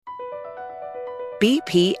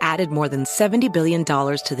BP added more than $70 billion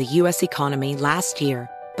to the U.S. economy last year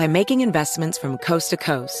by making investments from coast to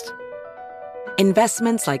coast.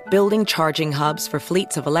 Investments like building charging hubs for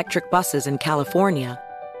fleets of electric buses in California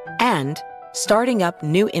and starting up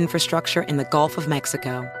new infrastructure in the Gulf of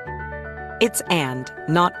Mexico. It's and,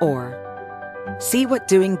 not or. See what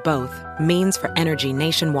doing both means for energy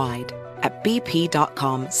nationwide at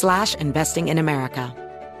bp.com/investing in America.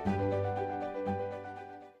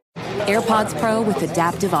 AirPods Pro with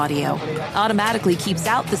adaptive audio automatically keeps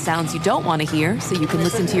out the sounds you don't want to hear so you can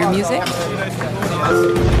listen to your music,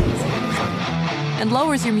 and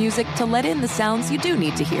lowers your music to let in the sounds you do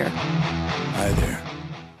need to hear. Hi there.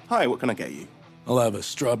 Hi, what can I get you? I'll have a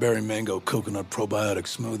strawberry mango coconut probiotic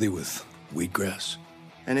smoothie with wheatgrass.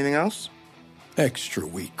 Anything else? Extra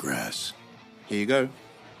wheatgrass. Here you go.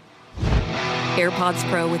 AirPods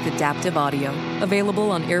Pro with adaptive audio.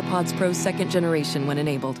 Available on AirPods Pro 2nd generation when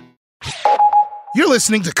enabled. You're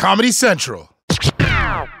listening to Comedy Central. From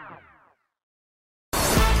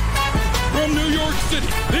New York City,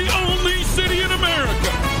 the only city in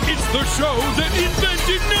America, it's the show that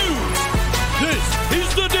invented news. This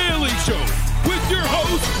is The Daily Show with your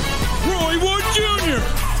host, Roy Wood Jr.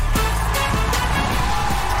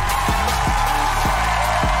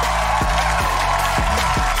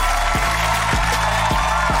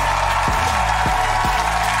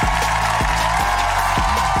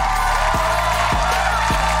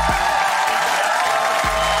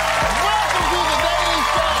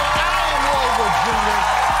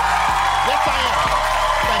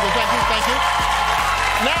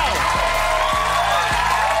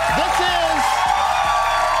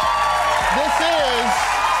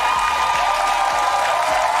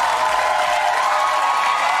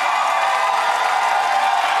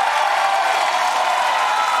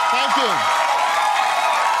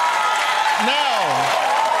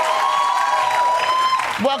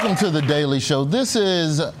 Welcome to The Daily Show. This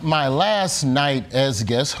is my last night as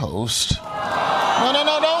guest host. No,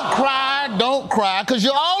 don't cry, because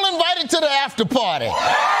you're all invited to the after party.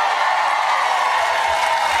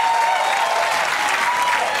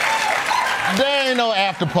 There ain't no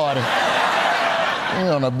after party.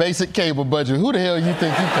 You're on a basic cable budget. Who the hell you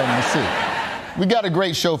think you coming to see? We got a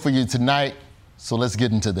great show for you tonight, so let's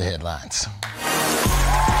get into the headlines.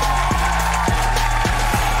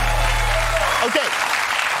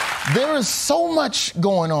 There is so much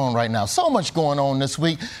going on right now, so much going on this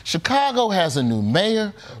week. Chicago has a new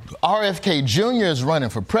mayor, RFK Jr. is running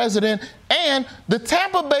for president, and the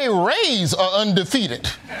Tampa Bay Rays are undefeated.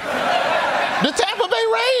 The Tampa Bay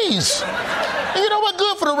Rays. And you know what?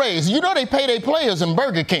 Good for the Rays. You know they pay their players in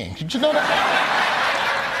Burger King. Did you know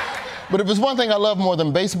that? But if there's one thing I love more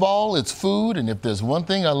than baseball, it's food. And if there's one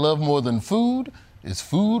thing I love more than food, it's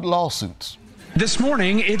food lawsuits. This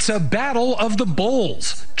morning, it's a battle of the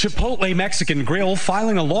bulls. Chipotle Mexican Grill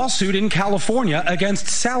filing a lawsuit in California against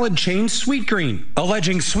salad chain Sweetgreen,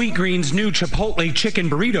 alleging Sweetgreen's new Chipotle Chicken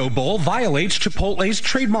Burrito Bowl violates Chipotle's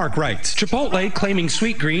trademark rights. Chipotle claiming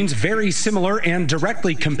Sweetgreen's very similar and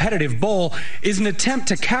directly competitive bowl is an attempt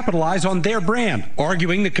to capitalize on their brand,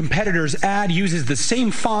 arguing the competitor's ad uses the same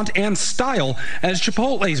font and style as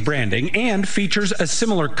Chipotle's branding and features a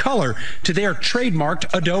similar color to their trademarked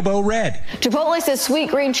adobo red. Chipotle says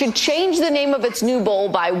Sweetgreen should change the name of its new bowl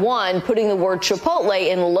by one, putting the word Chipotle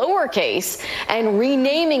in lowercase and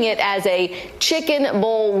renaming it as a chicken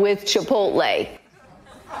bowl with Chipotle.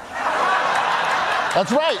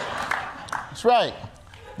 That's right. That's right.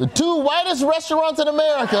 The two whitest restaurants in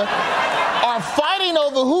America are fighting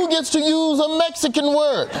over who gets to use a Mexican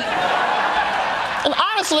word. And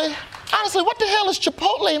honestly, what the hell is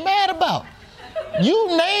Chipotle mad about?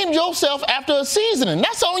 You named yourself after a seasoning.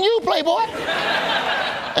 That's on you, Playboy.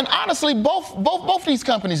 And honestly, both these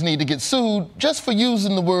companies need to get sued just for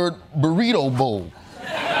using the word burrito bowl.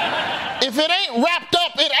 If it ain't wrapped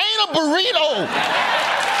up, it ain't a burrito.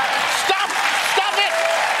 Stop it.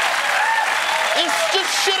 It's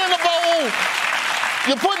just shit in a bowl.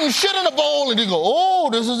 You're putting shit in a bowl and you go, oh,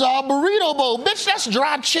 this is our burrito bowl. Bitch, that's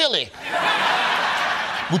dry chili.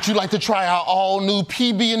 Would you like to try our all-new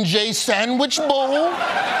PB&J sandwich bowl?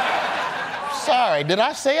 Sorry, did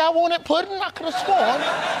I say I wanted pudding? I could have sworn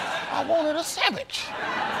I wanted a sandwich.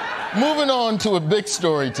 Moving on to a big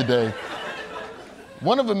story today.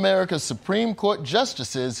 One of America's Supreme Court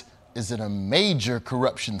justices is in a major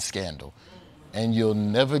corruption scandal. And you'll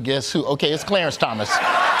never guess who. Okay, it's Clarence Thomas.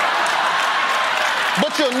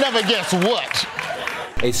 But you'll never guess what.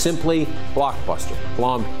 A simply blockbuster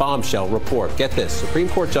bombshell report. Get this. Supreme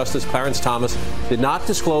Court Justice Clarence Thomas did not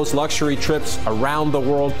disclose luxury trips around the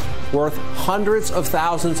world worth hundreds of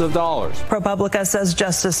thousands of dollars. ProPublica says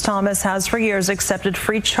Justice Thomas has for years accepted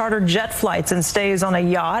free charter jet flights and stays on a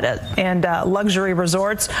yacht and luxury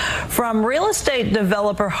resorts from real estate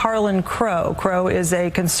developer Harlan Crow. Crow is a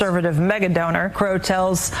conservative mega donor. Crow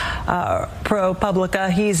tells ProPublica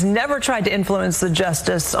he's never tried to influence the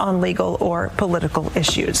justice on legal or political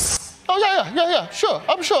issues. Oh, yeah, sure.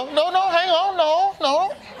 I'm sure. No, hang on,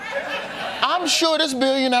 no. I'm sure this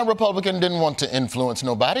billionaire Republican didn't want to influence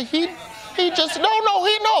nobody. He just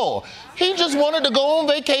wanted to go on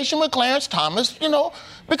vacation with Clarence Thomas,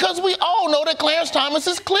 because we all know that Clarence Thomas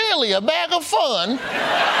is clearly a bag of fun.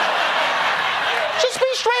 Just be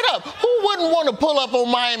straight up. Who wouldn't want to pull up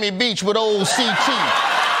on Miami Beach with old CT?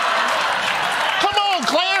 Come on,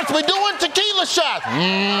 Clarence, we're doing tequila shots.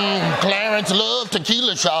 Clarence loves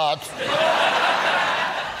tequila shots.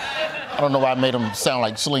 I don't know why I made him sound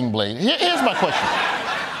like Sling Blade. Here's my question.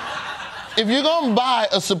 If you're going to buy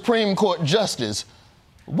a Supreme Court justice,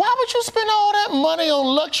 why would you spend all that money on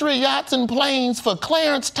luxury yachts and planes for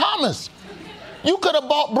Clarence Thomas? You could have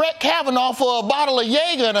bought Brett Kavanaugh for a bottle of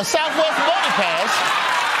Jaeger and a Southwest Buddy Pass.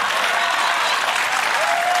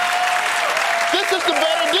 This is the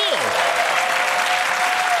better deal.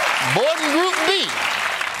 Borden Group B.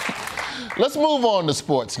 Let's move on to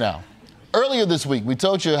sports now. Earlier this week, we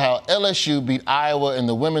told you how LSU beat Iowa in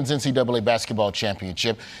the Women's NCAA Basketball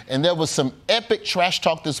Championship, and there was some epic trash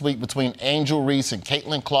talk this week between Angel Reese and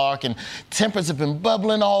Caitlin Clark, and tempers have been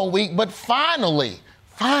bubbling all week, but finally,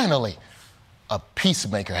 a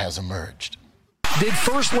peacemaker has emerged. Did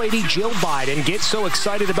First Lady Jill Biden get so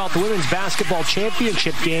excited about the Women's Basketball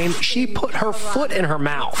Championship game, she put her foot in her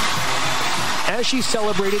mouth? As she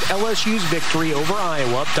celebrated LSU's victory over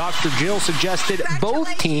Iowa, Dr. Jill suggested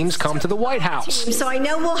both teams come to the White House. So I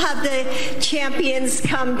know we'll have the champions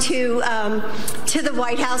come to the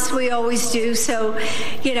White House. We always do. So,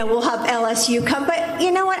 we'll have LSU come. But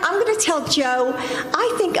you know what? I'm going to tell Joe,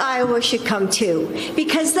 I think Iowa should come too,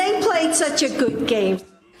 because they played such a good game.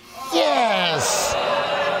 Yes.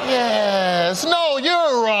 No,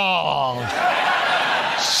 you're wrong.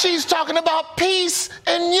 She's talking about peace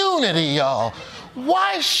and unity, y'all.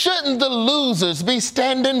 Why shouldn't the losers be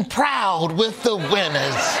standing proud with the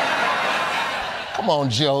winners? Come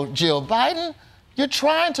on, Jill Biden. You're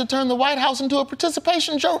trying to turn the White House into a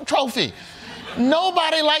participation trophy.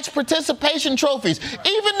 Nobody likes participation trophies.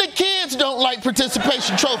 Even the kids don't like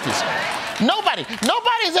participation trophies.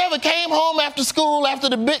 Nobody's ever came home after school after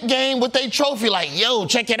the big game with their trophy like, yo,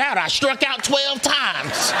 check it out, I struck out 12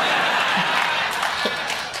 times.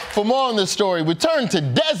 For more on this story, we turn to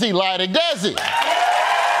Desi Leidig. Desi.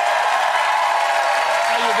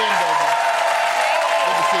 How you been, baby?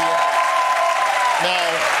 Good to see you. Now,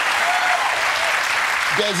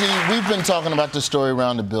 Desi, we've been talking about this story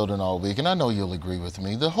around the building all week, and I know you'll agree with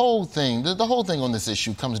me. The whole thing on this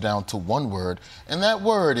issue comes down to one word, and that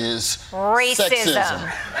word is racism.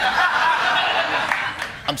 Sexism.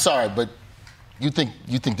 I'm sorry, but you think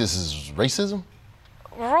this is racism?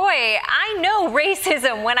 Roy, I know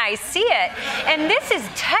racism when I see it, and this is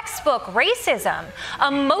textbook racism.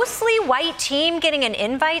 A mostly white team getting an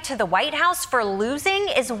invite to the White House for losing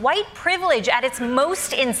is white privilege at its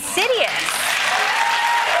most insidious.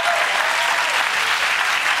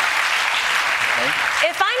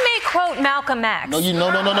 If I may quote Malcolm X. No. Yeah.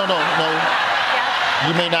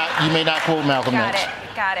 You may not quote Malcolm X.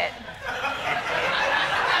 Got it.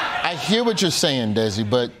 I hear what you're saying, Desi,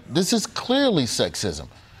 but this is clearly sexism.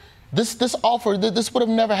 This would have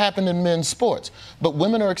never happened in men's sports. But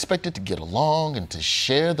women are expected to get along and to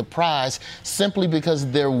share the prize simply because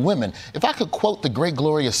they're women. If I could quote the great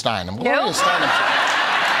Gloria Steinem. Gloria Steinem.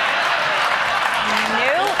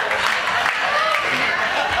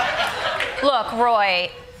 Look, Roy,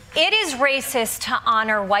 it is racist to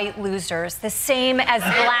honor white losers the same as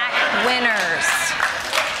black winners.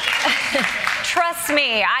 Trust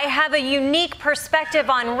me, I have a unique perspective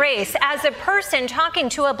on race as a person talking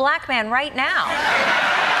to a black man right now.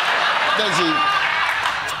 Desi,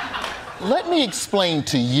 let me explain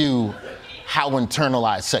to you how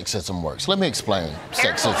internalized sexism works. Let me explain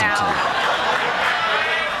sexism to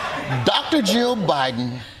you. Dr. Jill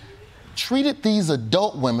Biden treated these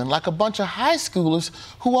adult women like a bunch of high schoolers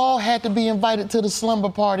who all had to be invited to the slumber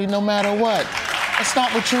party no matter what. That's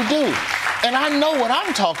not what you do. And I know what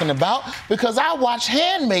I'm talking about because I watched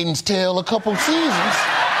Handmaid's Tale a couple seasons.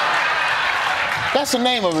 That's the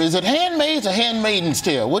name of it. Is it Handmaid's or Handmaiden's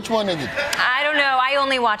Tale? Which one is it? I don't know. I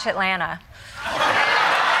only watch Atlanta. Okay.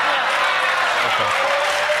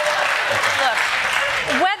 Look,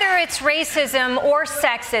 whether it's it's racism or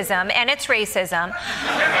sexism, and it's racism,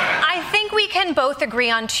 I think we can both agree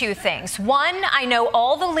on two things. One, I know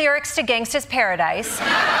all the lyrics to Gangsta's Paradise.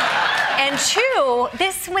 And two,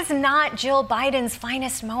 this was not Jill Biden's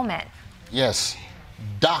finest moment. Yes,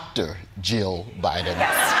 Dr. Jill Biden.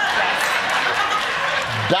 Yes.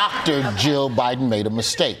 Dr. Jill Biden made a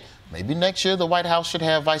mistake. Maybe next year the White House should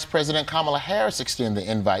have Vice President Kamala Harris extend the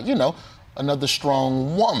invite. You know, another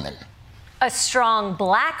strong woman. A strong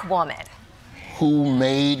black woman. Who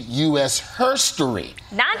made U.S. history.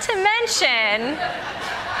 Not to mention,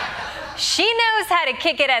 she knows how to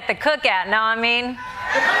kick it at the cookout, know what I mean?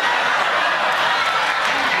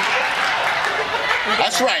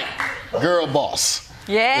 That's right, girl boss.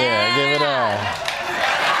 Yeah, give it all.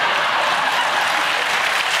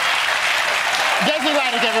 Jesse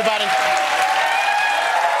Rydick, everybody.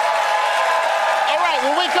 All right,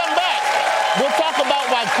 when we come back, we'll talk about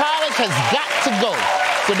why college has got to go.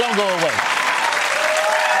 So don't go away.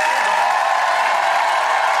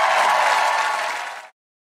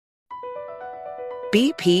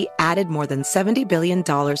 BP added more than $70 billion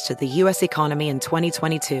to the U.S. economy in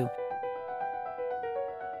 2022.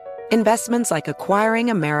 Investments like acquiring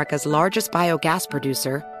America's largest biogas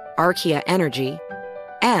producer, Archaea Energy,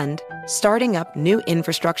 and starting up new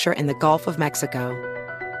infrastructure in the Gulf of Mexico.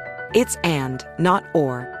 It's and, not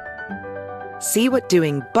or. See what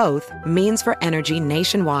doing both means for energy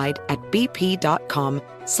nationwide at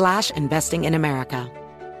bp.com/investing in America.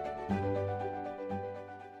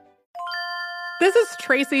 This is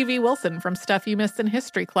Tracy V. Wilson from Stuff You Missed in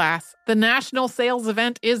History Class. The national sales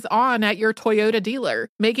event is on at your Toyota dealer,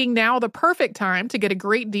 making now the perfect time to get a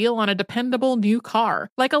great deal on a dependable new car.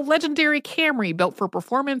 Like a legendary Camry built for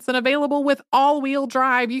performance and available with all-wheel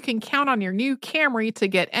drive, you can count on your new Camry to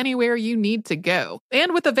get anywhere you need to go.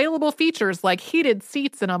 And with available features like heated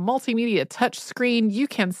seats and a multimedia touchscreen, you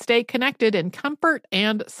can stay connected in comfort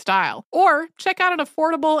and style. Or check out an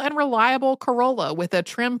affordable and reliable Corolla with a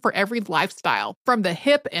trim for every lifestyle. From the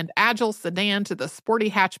hip and agile sedan to the sporty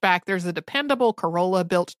hatchback, there's a dependable Corolla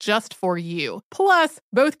built just for you. Plus,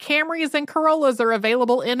 both Camrys and Corollas are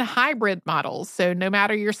available in hybrid models, so no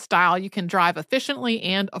matter your style, you can drive efficiently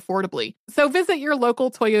and affordably. So visit your local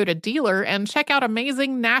Toyota dealer and check out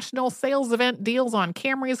amazing national sales event deals on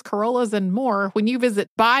Camrys, Corollas, and more when you visit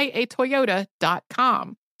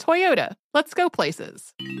buyatoyota.com. Toyota, let's go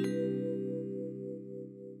places.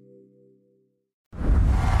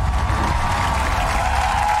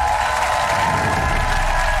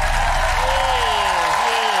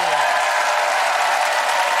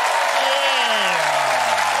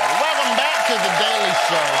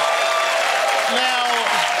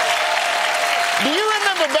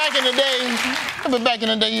 Back in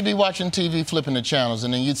the day, you'd be watching TV, flipping the channels,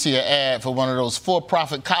 and then you'd see an ad for one of those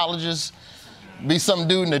for-profit colleges. Be some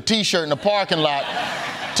dude in a T-shirt in the parking lot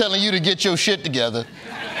telling you to get your shit together.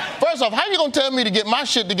 First off, how you gonna tell me to get my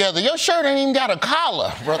shit together? Your shirt ain't even got a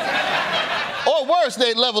collar, brother. Or worse,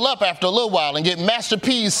 they'd level up after a little while and get Master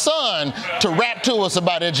P's son to rap to us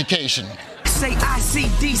about education. Say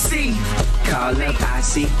ICDC, call up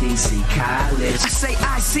ICDC College. I say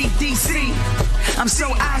ICDC, I'm so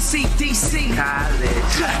ICDC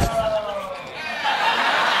College.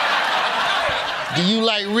 Do you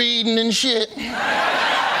like reading and shit?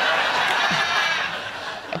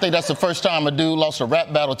 I think that's the first time a dude lost a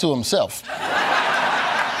rap battle to himself.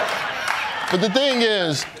 But the thing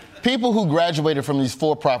is, people who graduated from these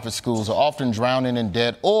for-profit schools are often drowning in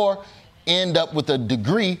debt or end up with a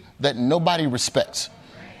degree that nobody respects.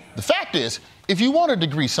 The fact is, if you want a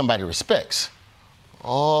degree somebody respects,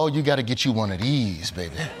 you got to get you one of these,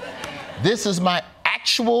 baby. This is my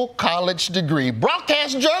actual college degree,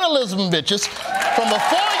 broadcast journalism, bitches, from a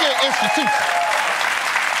four-year institution.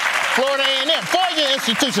 Florida A&M, four-year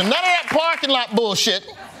institution. None of that parking lot bullshit.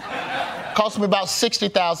 Cost me about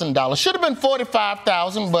 $60,000. Should have been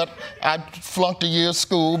 $45,000, but I flunked a year of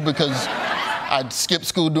school because I skipped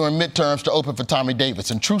school during midterms to open for Tommy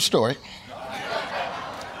Davidson. True story.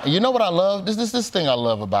 And you know what I love? This thing I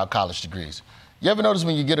love about college degrees. You ever notice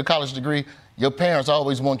when you get a college degree, your parents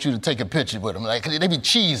always want you to take a picture with them. Like, they be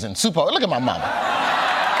cheesing, super hard. Look at my mama.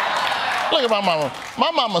 Look at my mama.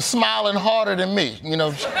 My mama's smiling harder than me. You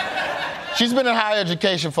know, she's been in higher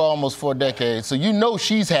education for almost 4 decades, so you know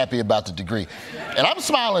she's happy about the degree. And I'm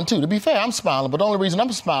smiling too. To be fair, I'm smiling, but the only reason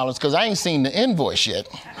I'm smiling is because I ain't seen the invoice yet.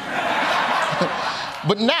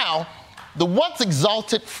 But now, the once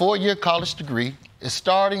exalted 4-year college degree is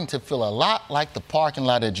starting to feel a lot like the parking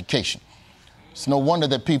lot education. It's no wonder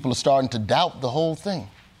that people are starting to doubt the whole thing.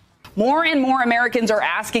 More and more Americans are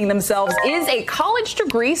asking themselves, is a college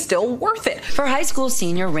degree still worth it? For high school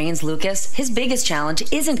senior Rains Lucas, his biggest challenge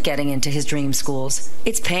isn't getting into his dream schools.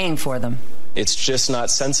 It's paying for them. It's just not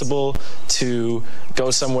sensible to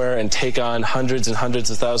go somewhere and take on hundreds and hundreds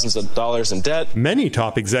of thousands of dollars in debt. Many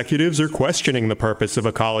top executives are questioning the purpose of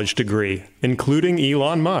a college degree, including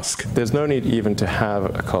Elon Musk. There's no need even to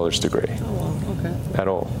have a college degree at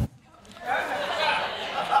all.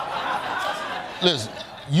 Listen,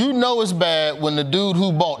 you know it's bad when the dude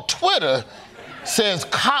who bought Twitter says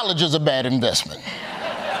college is a bad investment.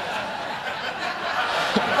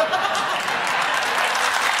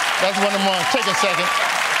 That's one of them ones. Take a second.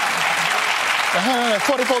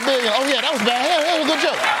 44 billion. Oh, yeah, that was bad. That was a good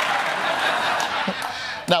joke.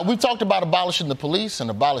 Now, we've talked about abolishing the police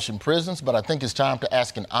and abolishing prisons, but I think it's time to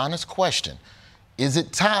ask an honest question. Is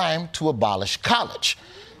it time to abolish college?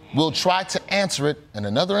 We'll try to answer it in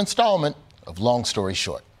another installment of Long Story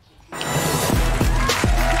Short.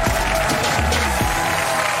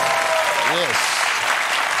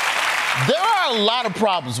 There are a lot of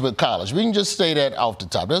problems with college. We can just say that off the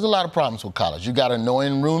top. There's a lot of problems with college. You got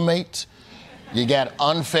annoying roommates. You got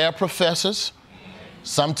unfair professors.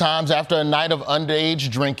 Sometimes after a night of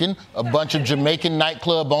underage drinking, a bunch of Jamaican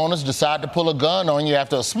nightclub owners decide to pull a gun on you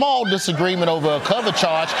after a small disagreement over a cover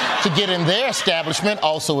charge to get in their establishment.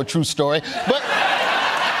 Also a true story. But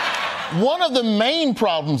one of the main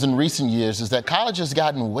problems in recent years is that college has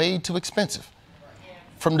gotten way too expensive.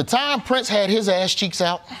 From the time Prince had his ass cheeks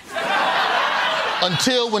out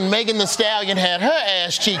until when Megan Thee Stallion had her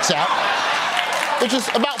ass cheeks out, which is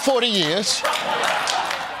about 40 years,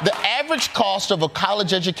 the average cost of a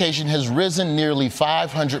college education has risen nearly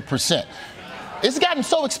 500%. It's gotten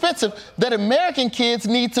so expensive that American kids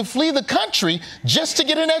need to flee the country just to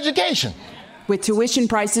get an education. With tuition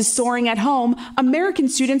prices soaring at home, American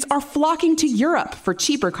students are flocking to Europe for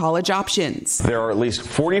cheaper college options. There are at least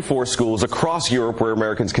 44 schools across Europe where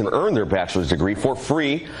Americans can earn their bachelor's degree for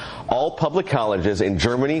free. All public colleges in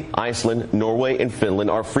Germany, Iceland, Norway, and Finland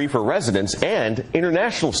are free for residents and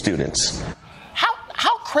international students.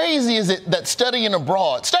 How crazy is it that studying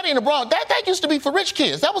abroad, that used to be for rich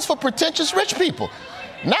kids. That was for pretentious rich people.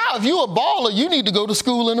 Now, if you're a baller, you need to go to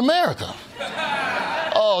school in America.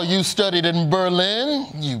 Oh, you studied in Berlin,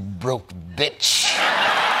 you broke bitch.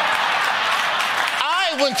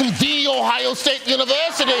 I went to the Ohio State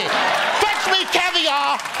University. Fetch me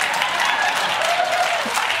caviar.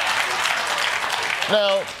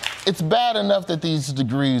 Now, it's bad enough that these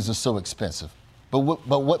degrees are so expensive. But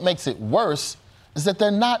what makes it worse is that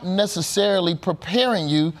they're not necessarily preparing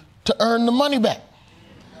you to earn the money back.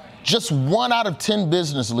 Just 1 out of 10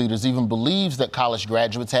 business leaders even believes that college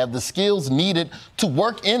graduates have the skills needed to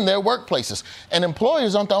work in their workplaces. And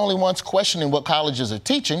employers aren't the only ones questioning what colleges are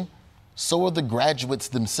teaching, so are the graduates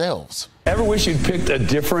themselves. Ever wish you'd picked a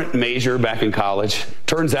different major back in college?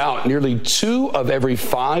 Turns out nearly 2 of every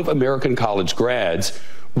 5 American college grads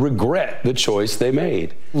regret the choice they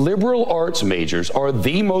made. Liberal arts majors are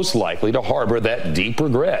the most likely to harbor that deep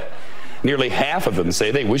regret. Nearly half of them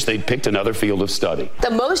say they wish they'd picked another field of study.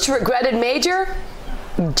 The most regretted major?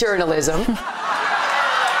 Journalism.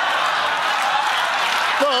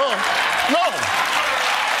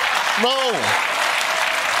 No.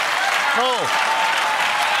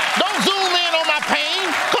 Don't zoom in on my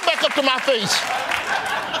pain. Come back up to my face.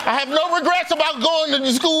 I have no regrets about going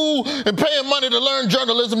to school and paying money to learn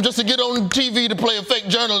journalism just to get on TV to play a fake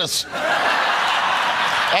journalist.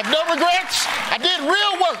 I have no regrets. I did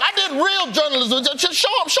real work. I did real journalism. Just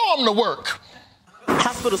show them the work.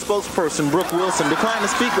 Hospital spokesperson Brooke Wilson declined to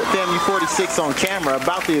speak with FAMU 46 on camera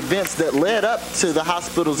about the events that led up to the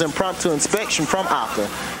hospital's impromptu inspection from ACA.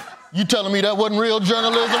 You telling me that wasn't real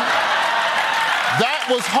journalism? That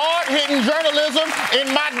was hard-hitting journalism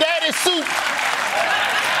in my daddy's suit.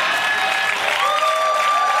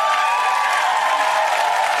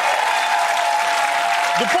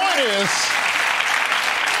 The point is,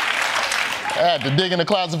 I had to dig in the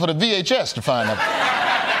closet for the VHS to find out.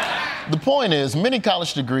 The point is, many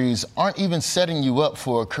college degrees aren't even setting you up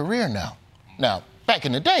for a career now. Now, back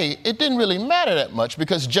in the day, it didn't really matter that much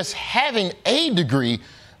because just having a degree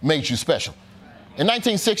made you special. In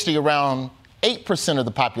 1960, around 8% of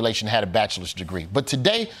the population had a bachelor's degree. But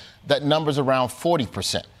today, that number's around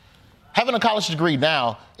 40%. Having a college degree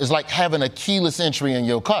now is like having a keyless entry in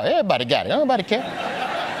your car. Everybody got it. Nobody care.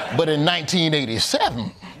 But in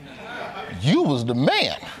 1987, you was the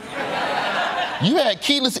man. You had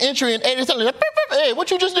keyless entry in 87. Hey, what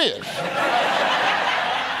you just did?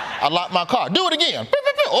 I locked my car. Do it again.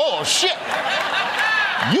 Oh, shit.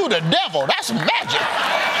 You the devil. That's magic.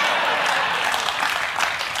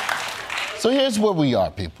 So here's where we are,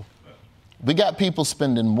 people. We got people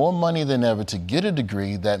spending more money than ever to get a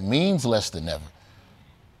degree that means less than ever,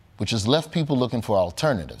 which has left people looking for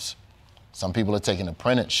alternatives. Some people are taking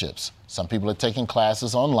apprenticeships. Some people are taking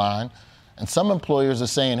classes online. And some employers are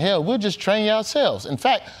saying, hell, we'll just train you ourselves. In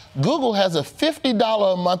fact, Google has a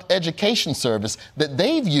 $50 a month education service that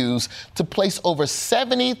they've used to place over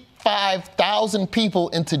 75,000 people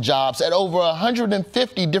into jobs at over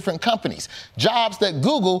 150 different companies. Jobs that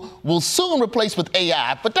Google will soon replace with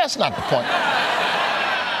AI, but that's not the point.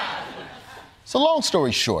 So long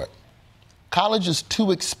story short, college is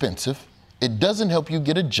too expensive. It doesn't help you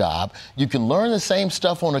get a job. You can learn the same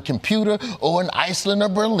stuff on a computer or in Iceland or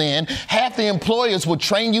Berlin. Half the employers will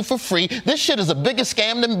train you for free. This shit is a bigger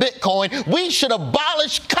scam than Bitcoin. We should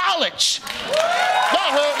abolish college.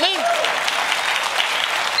 Y'all heard me?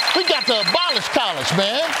 We got to abolish college,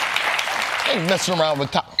 man. Ain't messing around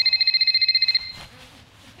with college.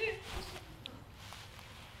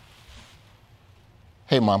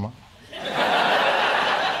 Hey, mama.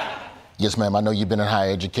 Yes, ma'am, I know you've been in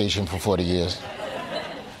higher education for 40 years.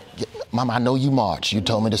 Yeah, Mama, I know you march. You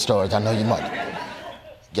told me the stories. I know you march.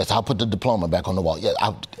 Yes, I'll put the diploma back on the wall. Yeah,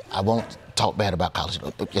 I won't talk bad about college.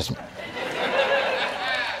 Yes, ma'am.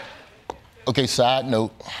 Okay, side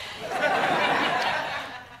note.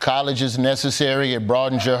 College is necessary. It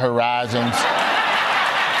broadens your horizons.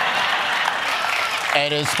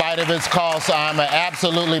 And in spite of its cost, I'm an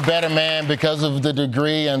absolutely better man because of the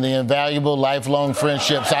degree and the invaluable lifelong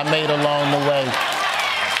friendships I made along the way.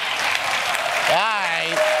 All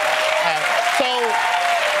right.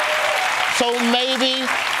 So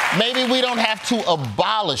maybe we don't have to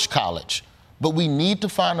abolish college, but we need to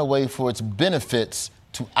find a way for its benefits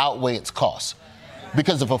to outweigh its costs.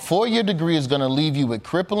 Because if a 4-year degree is going to leave you with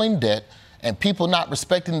crippling debt and people not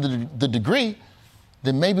respecting the degree,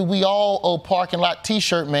 then maybe we all owe Parking Lot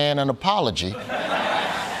T-shirt man an apology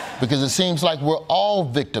because it seems like we're all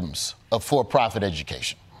victims of for-profit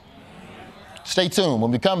education. Stay tuned. When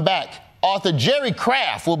we come back, author Jerry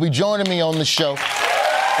Craft will be joining me on the show.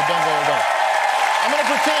 So don't go away. I'm going to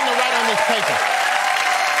pretend to write on this paper.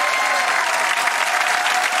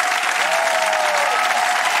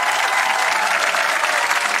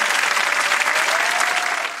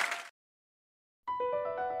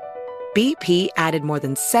 BP added more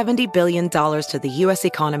than $70 billion to the U.S.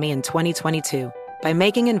 economy in 2022 by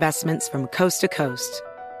making investments from coast to coast.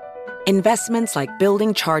 Investments like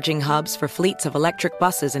building charging hubs for fleets of electric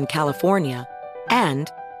buses in California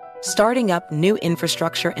and starting up new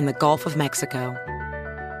infrastructure in the Gulf of Mexico.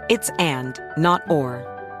 It's and, not or.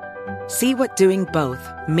 See what doing both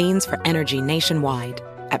means for energy nationwide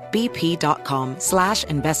at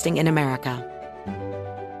bp.com/investing in America.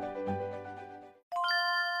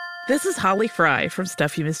 This is Holly Fry from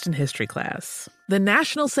Stuff You Missed in History class. The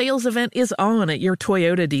national sales event is on at your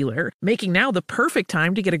Toyota dealer, making now the perfect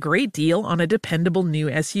time to get a great deal on a dependable new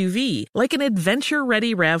SUV, like an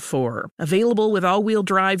adventure-ready RAV4. Available with all-wheel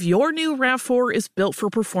drive, your new RAV4 is built for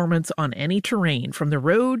performance on any terrain, from the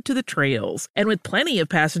road to the trails. And with plenty of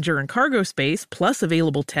passenger and cargo space, plus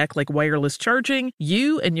available tech like wireless charging,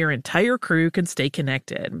 you and your entire crew can stay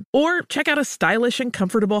connected. Or check out a stylish and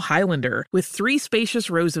comfortable Highlander with 3 spacious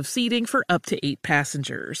rows of seating for up to 8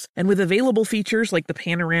 passengers. And with available features like the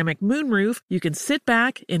panoramic moonroof, you can sit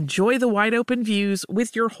back, enjoy the wide-open views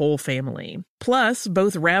with your whole family. Plus,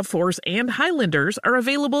 both RAV4s and Highlanders are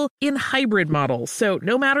available in hybrid models, so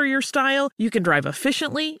no matter your style, you can drive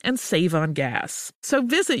efficiently and save on gas. So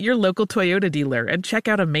visit your local Toyota dealer and check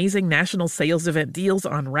out amazing national sales event deals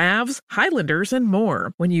on RAVs, Highlanders, and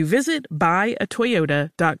more when you visit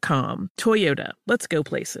buyatoyota.com. Toyota, let's go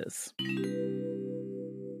places.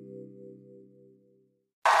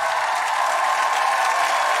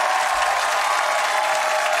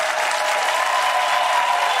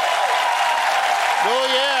 Oh,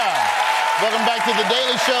 yeah. Welcome back to The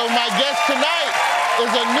Daily Show. My guest tonight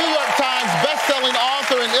is a New York Times best-selling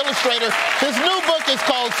author and illustrator. His new book is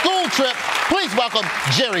called School Trip. Please welcome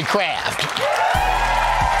Jerry Craft.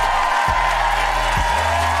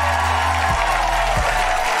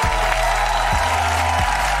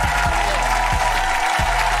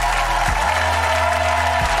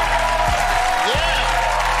 Yeah.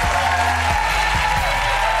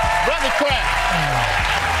 Brother Craft.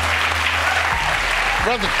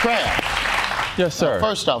 Brother Craft. Yes, sir.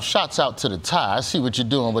 First off, shouts out to the tie. I see what you're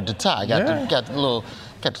doing with the tie. Got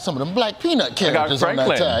some of them black peanut characters on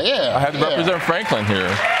that tie. Yeah. I had to represent Franklin here.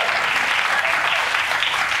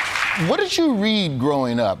 What did you read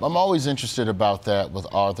growing up? I'm always interested about that with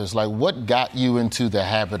authors. Like, what got you into the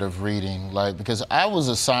habit of reading? Like, because I was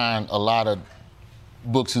assigned a lot of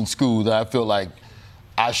books in school that I feel like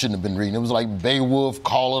I shouldn't have been reading. It was like Beowulf,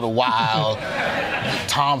 Call of the Wild,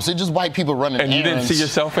 Thompson, just white people running And you errands. didn't see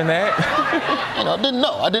yourself in that?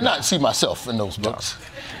 I did not see myself in those books.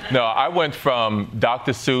 No, I went from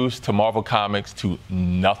Dr. Seuss to Marvel Comics to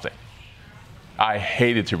nothing. I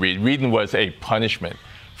hated to read. Reading was a punishment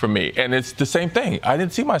for me. And it's the same thing. I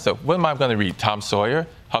didn't see myself. What am I going to read? Tom Sawyer?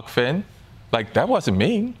 Huck Finn? Like, that wasn't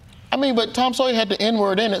me. I mean, but Tom Sawyer had the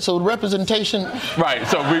N-word in it, so representation... Right,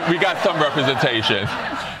 so we got some representation.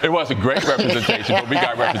 It wasn't great representation, but we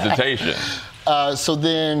got representation. So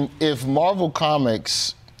then, if Marvel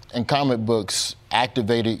Comics and comic books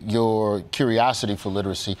activated your curiosity for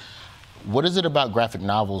literacy, what is it about graphic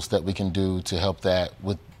novels that we can do to help that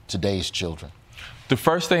with today's children? The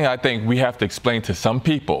first thing I think we have to explain to some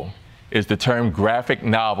people is the term graphic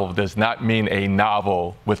novel does not mean a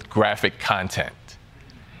novel with graphic content.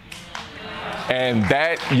 And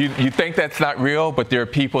that, you think that's not real, but there are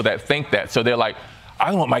people that think that. So they're like, I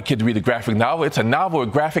don't want my kid to read a graphic novel. It's a novel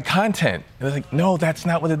with graphic content. And they're like, no, that's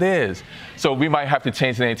not what it is. So we might have to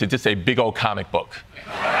change the name to just a big old comic book.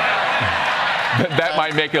 That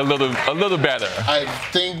might make it a little better. I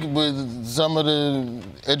think with some of the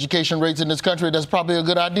education rates in this country, that's probably a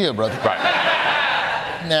good idea, brother.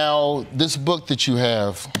 Right. Now, this book that you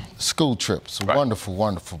have, School Trips, a wonderful,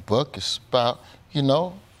 wonderful book. It's about,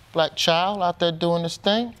 black child out there doing this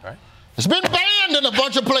thing. Right. It's been banned in a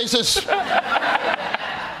bunch of places.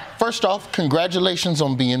 First off, congratulations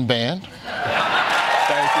on being banned. Thank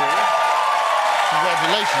you.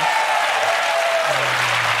 Congratulations.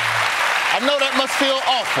 I know that must feel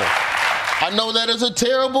awful. I know that is a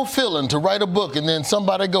terrible feeling to write a book and then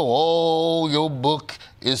somebody go, oh, your book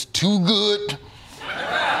is too good.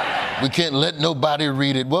 We can't let nobody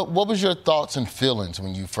read it. What was your thoughts and feelings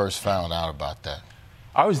when you first found out about that?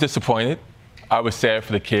 I was disappointed. I was sad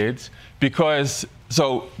for the kids because,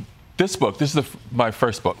 this book, this is my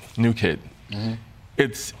first book, New Kid. Mm-hmm.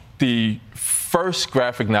 It's the first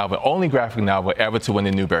graphic novel, only graphic novel ever to win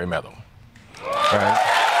the Newbery Medal. Right?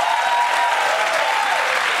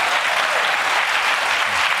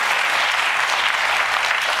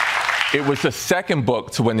 It was the second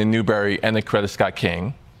book to win the Newbery and the Coretta Scott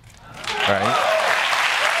King. Right?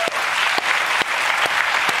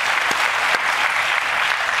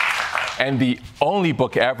 And the only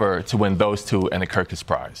book ever to win those two and the Kirkus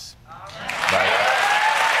Prize. Right?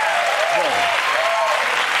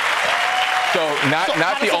 So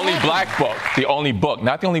not the only black book, the only book,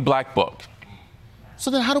 not the only black book.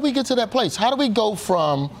 So then how do we get to that place? How do we go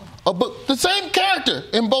from a book, the same character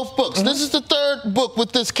in both books? Mm-hmm. This is the third book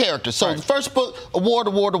with this character. So the first book,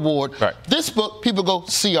 award. Right. This book, people go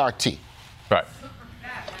CRT. Right.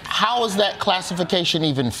 How is that classification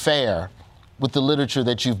even fair with the literature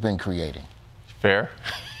that you've been creating? Fair?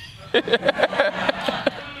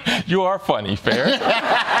 You are funny, fair.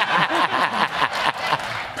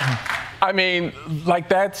 I mean, like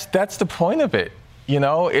that's the point of it.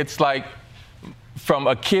 It's like from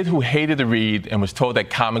a kid who hated to read and was told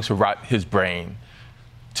that comics would rot his brain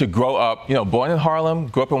to grow up, born in Harlem,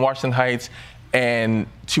 grew up in Washington Heights, and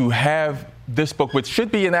to have this book, which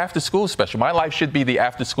should be an after-school special. My life should be the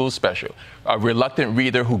after-school special. A reluctant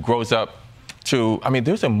reader who grows up to,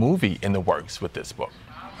 there's a movie in the works with this book,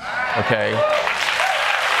 okay?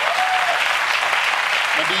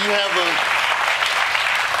 Now,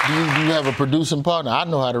 do you have a producing partner? I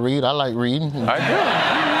know how to read. I like reading. I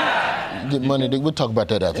do. Get money. We'll talk about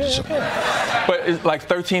that after the show. But it's like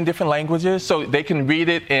 13 different languages, so they can read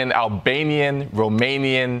it in Albanian,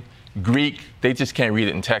 Romanian, Greek. They just can't read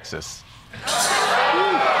it in Texas.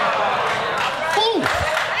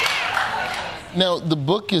 Now, the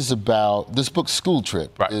book is about, this book, School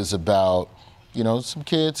Trip, is about, some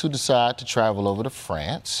kids who decide to travel over to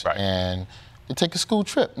France and they take a school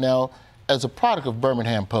trip. Now, as a product of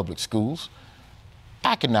Birmingham Public Schools,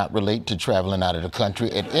 I cannot relate to traveling out of the country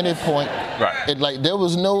at any point. There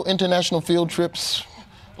was no international field trips.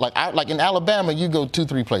 Like in Alabama, you go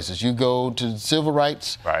 2-3 places. You go to civil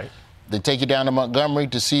rights. Right. They take you down to Montgomery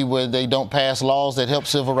to see where they don't pass laws that help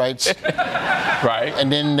civil rights. Right.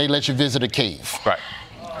 And then they let you visit a cave. Right.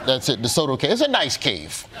 That's it, DeSoto Cave. It's a nice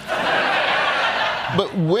cave.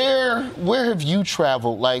 But where have you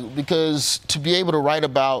traveled? Because to be able to write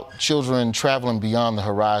about children traveling beyond the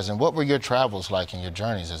horizon, what were your travels like and your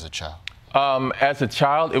journeys as a child? As a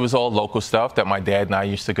child, it was all local stuff that my dad and I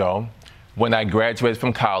used to go. When I graduated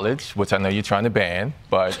from college, which I know you're trying to ban,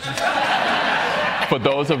 but for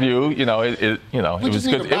those of you, it was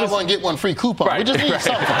good. Buy one, get one free coupon. Right, we just need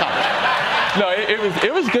something for college. No,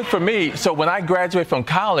 it was good for me. So when I graduated from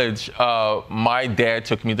college, my dad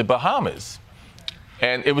took me to Bahamas.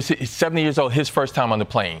 And it was 70 years old, his first time on the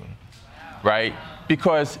plane, right?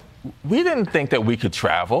 because we didn't think that we could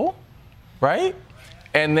travel, right?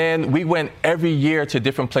 And then we went every year to a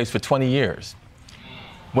different place for 20 years.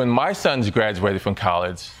 When my sons graduated from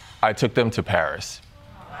college, I took them to Paris.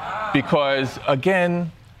 Because,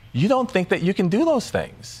 again, you don't think that you can do those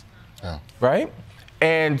things, right?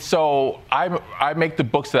 And so I make the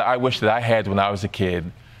books that I wish that I had when I was a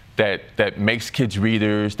kid, that makes kids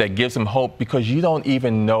readers, that gives them hope, because you don't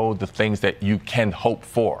even know the things that you can hope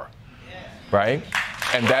for, right?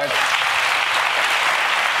 And that's...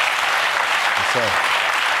 Yes, sir.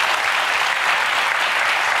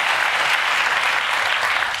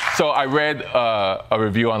 So I read a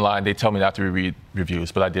review online. They tell me not to read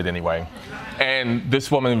reviews, but I did anyway. And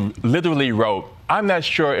this woman literally wrote, "I'm not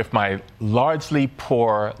sure if my largely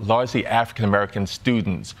poor, largely African-American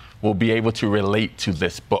students will be able to relate to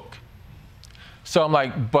this book." So I'm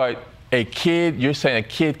like, but a kid, you're saying a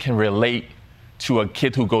kid can relate to a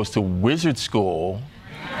kid who goes to wizard school,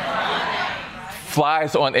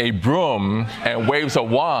 flies on a broom and waves a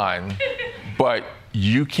wand, but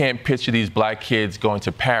you can't picture these black kids going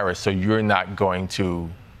to Paris, so you're not going to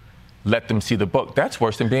let them see the book. That's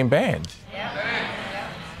worse than being banned.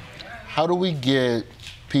 How do we get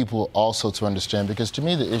people also to understand? Because to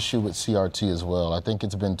me, the issue with CRT as well, I think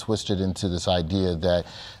it's been twisted into this idea that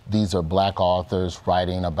these are black authors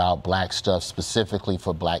writing about black stuff specifically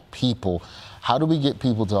for black people. How do we get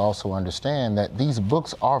people to also understand that these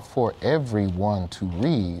books are for everyone to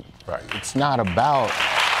read? Right. It's not about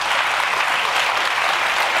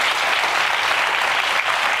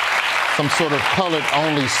some sort of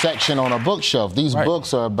colored-only section on a bookshelf. These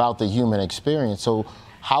books are about the human experience. So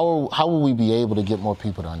how will we be able to get more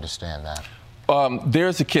people to understand that?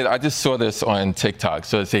 There's a kid, I just saw this on TikTok.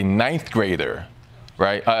 So it's a 9th grader,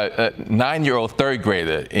 right? A 9-year-old 3rd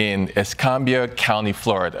grader in Escambia County,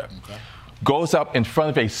 Florida. Okay. Goes up in front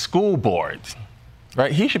of a school board,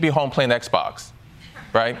 right? He should be home playing Xbox,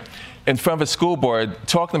 right? In front of a school board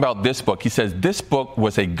talking about this book. He says, "This book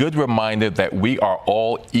was a good reminder that we are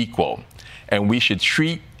all equal and we should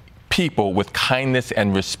treat people with kindness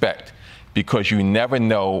and respect because you never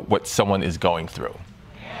know what someone is going through."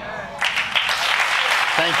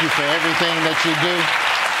 Thank you for everything that you do.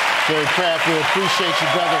 Very Craft, we appreciate you,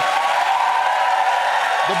 brother.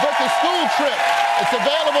 The book is School Trip. It's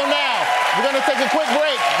available now. We're going to take a quick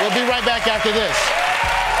break. We'll be right back after this.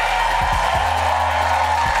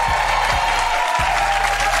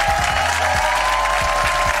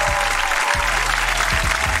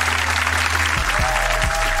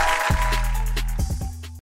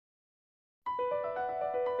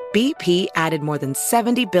 BP added more than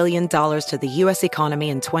 $70 billion to the U.S. economy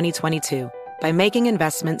in 2022 by making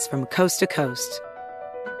investments from coast to coast.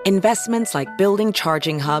 Investments like building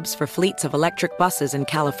charging hubs for fleets of electric buses in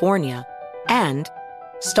California and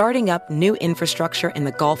starting up new infrastructure in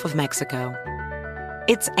the Gulf of Mexico.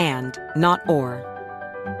 It's and, not or.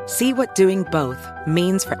 See what doing both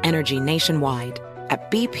means for energy nationwide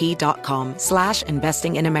at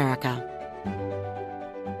bp.com/investing in America.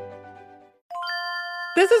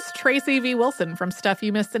 This is Tracy V. Wilson from Stuff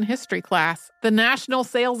You Missed in History Class. The national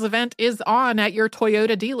sales event is on at your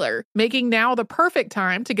Toyota dealer, making now the perfect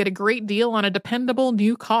time to get a great deal on a dependable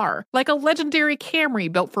new car. Like a legendary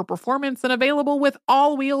Camry built for performance and available with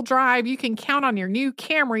all-wheel drive, you can count on your new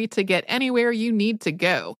Camry to get anywhere you need to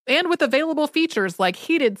go. And with available features like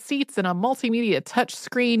heated seats and a multimedia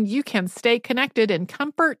touchscreen, you can stay connected in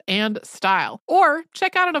comfort and style. Or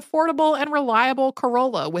check out an affordable and reliable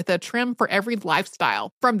Corolla with a trim for every lifestyle.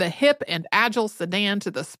 From the hip and agile sedan to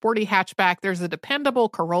the sporty hatchback, there's a dependable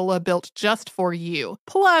Corolla built just for you.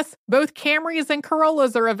 Plus, both Camrys and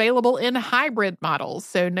Corollas are available in hybrid models,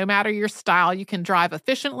 so no matter your style, you can drive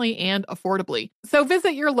efficiently and affordably. So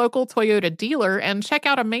visit your local Toyota dealer and check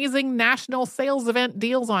out amazing national sales event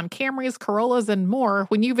deals on Camrys, Corollas, and more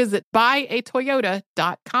when you visit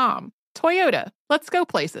buyatoyota.com. Toyota, let's go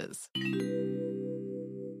places.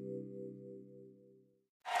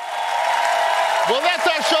 Well, that's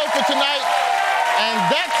our show for tonight,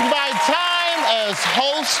 and that's my time as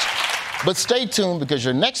host. But stay tuned because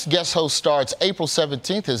your next guest host starts April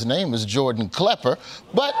 17th. His name is Jordan Klepper.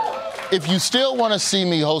 But if you still want to see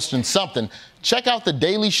me hosting something, check out the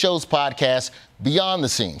Daily Show's podcast, Beyond the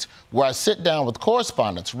Scenes, where I sit down with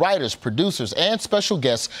correspondents, writers, producers, and special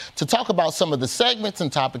guests to talk about some of the segments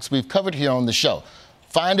and topics we've covered here on the show.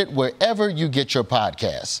 Find it wherever you get your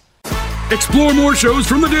podcasts. Explore more shows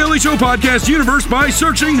from The Daily Show podcast universe by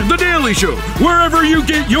searching The Daily Show wherever you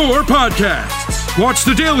get your podcasts. Watch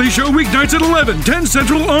The Daily Show weeknights at 11, 10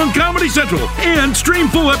 Central on Comedy Central, and stream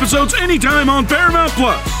full episodes anytime on Paramount+.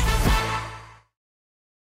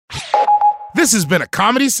 This has been a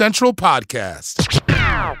Comedy Central podcast.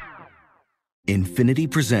 Infiniti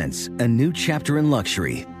presents a new chapter in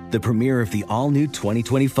luxury, the premiere of the all-new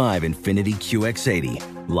 2025 Infiniti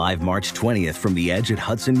QX80, live March 20th from the Edge at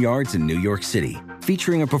Hudson Yards in New York City,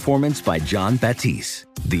 featuring a performance by John Batiste.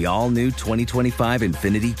 The all-new 2025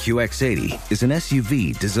 Infiniti QX80 is an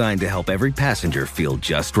SUV designed to help every passenger feel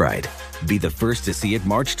just right. Be the first to see it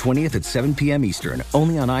March 20th at 7 p.m. Eastern,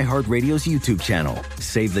 only on iHeartRadio's YouTube channel.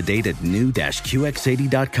 Save the date at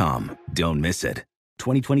new-QX80.com. Don't miss it.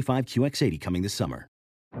 2025 QX80 coming this summer.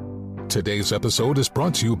 Today's episode is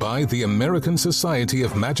brought to you by the American Society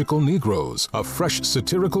of Magical Negroes, a fresh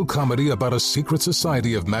satirical comedy about a secret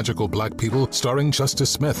society of magical black people starring Justice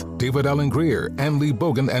Smith, David Allen Greer, Ann Lee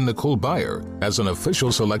Bogan, and Nicole Byer. As an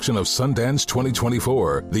official selection of Sundance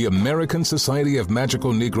 2024, the American Society of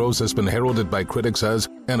Magical Negroes has been heralded by critics as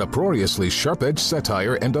an uproariously sharp-edged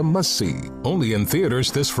satire and a must-see. Only in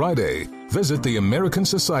theaters this Friday. Visit the American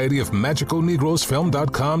Society of Magical Negroes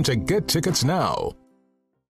Film.com to get tickets now.